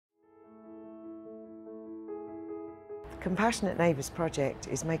Compassionate Neighbours project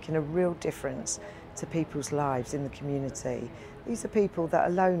is making a real difference to people's lives in the community. These are people that are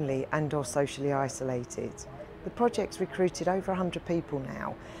lonely and or socially isolated. The project's recruited over 100 people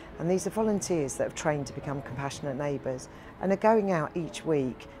now, and these are volunteers that have trained to become compassionate neighbours and are going out each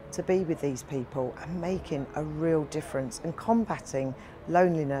week to be with these people and making a real difference and combating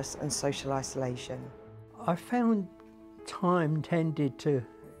loneliness and social isolation. I found time tended to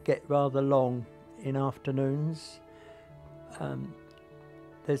get rather long in afternoons.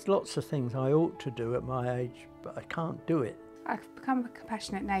 There's lots of things I ought to do at my age, but I can't do it. I've become a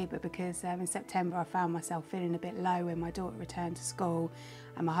compassionate neighbour because in September I found myself feeling a bit low when my daughter returned to school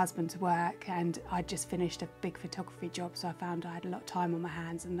and my husband to work, and I'd just finished a big photography job, so I found I had a lot of time on my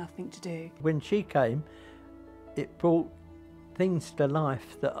hands and nothing to do. When she came, it brought things to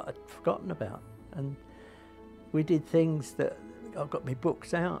life that I'd forgotten about, and we did things that I got my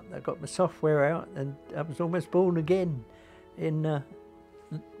books out, I got my software out, and I was almost born again in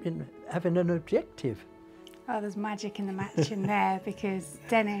having an objective. Oh, there's magic in the matching there, because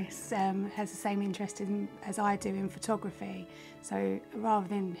Dennis has the same interest as I do in photography. So rather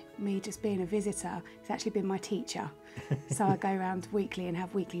than me just being a visitor, he's actually been my teacher. So I go around weekly and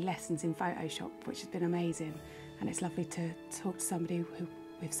have weekly lessons in Photoshop, which has been amazing. And it's lovely to talk to somebody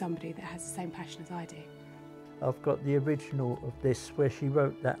with somebody that has the same passion as I do. I've got the original of this where she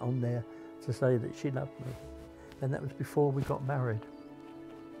wrote that on there to say that she loved me. And that was before we got married.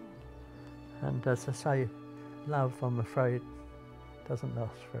 And as I say, love, I'm afraid, doesn't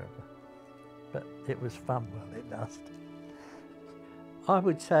last forever. But it was fun while it lasted. I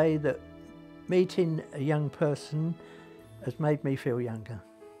would say that meeting a young person has made me feel younger.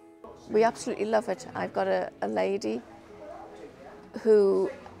 We absolutely love it. I've got a lady who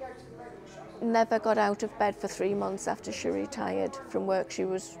never got out of bed for 3 months after she retired from work. She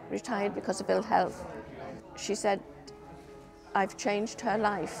was retired because of ill health. She said, I've changed her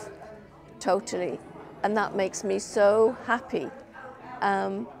life totally, and that makes me so happy.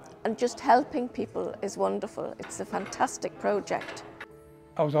 And just helping people is wonderful. It's a fantastic project.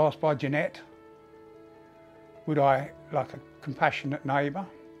 I was asked by Jeanette, would I like a compassionate neighbour?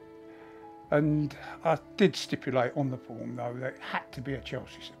 And I did stipulate on the form though that it had to be a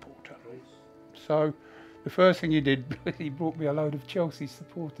Chelsea supporter. So the first thing you did, he brought me a load of Chelsea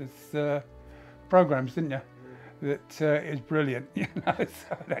supporters programmes, didn't you? That is brilliant, you know,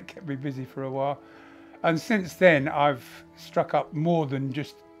 so that kept me busy for a while. And since then I've struck up more than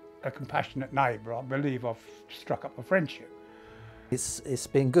just a compassionate neighbour. I believe I've struck up a friendship. It's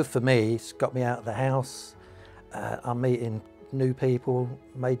been good for me. It's got me out of the house. I'm meeting new people,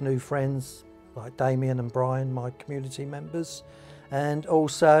 made new friends like Damien and Brian, my community members, and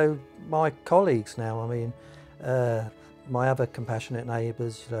also my colleagues now. I mean, my other compassionate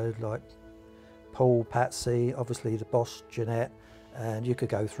neighbours, you know, like Paul, Patsy, obviously the boss, Jeanette, and you could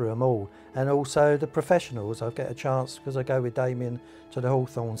go through them all. And also the professionals. I get a chance, because I go with Damien to the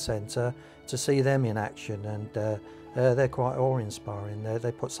Hawthorne Centre, to see them in action, and they're quite awe-inspiring.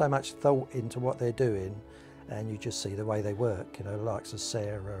 They put so much thought into what they're doing, and you just see the way they work, you know, the likes of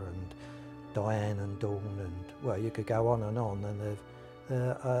Sarah and Diane and Dawn, and well, you could go on, and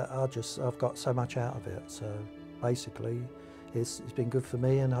I've got so much out of it. So basically, it's been good for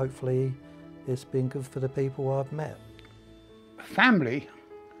me, and hopefully it's been good for the people I've met. Family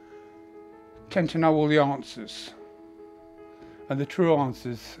tend to know all the answers, and the true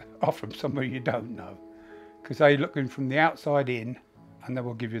answers are from somebody you don't know, because they're looking from the outside in, and they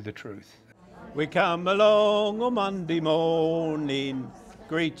will give you the truth. We come along on Monday morning,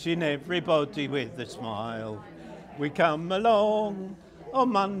 greeting everybody with a smile. We come along on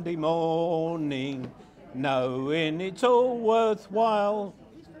Monday morning, knowing it's all worthwhile.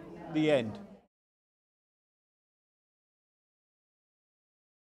 The end.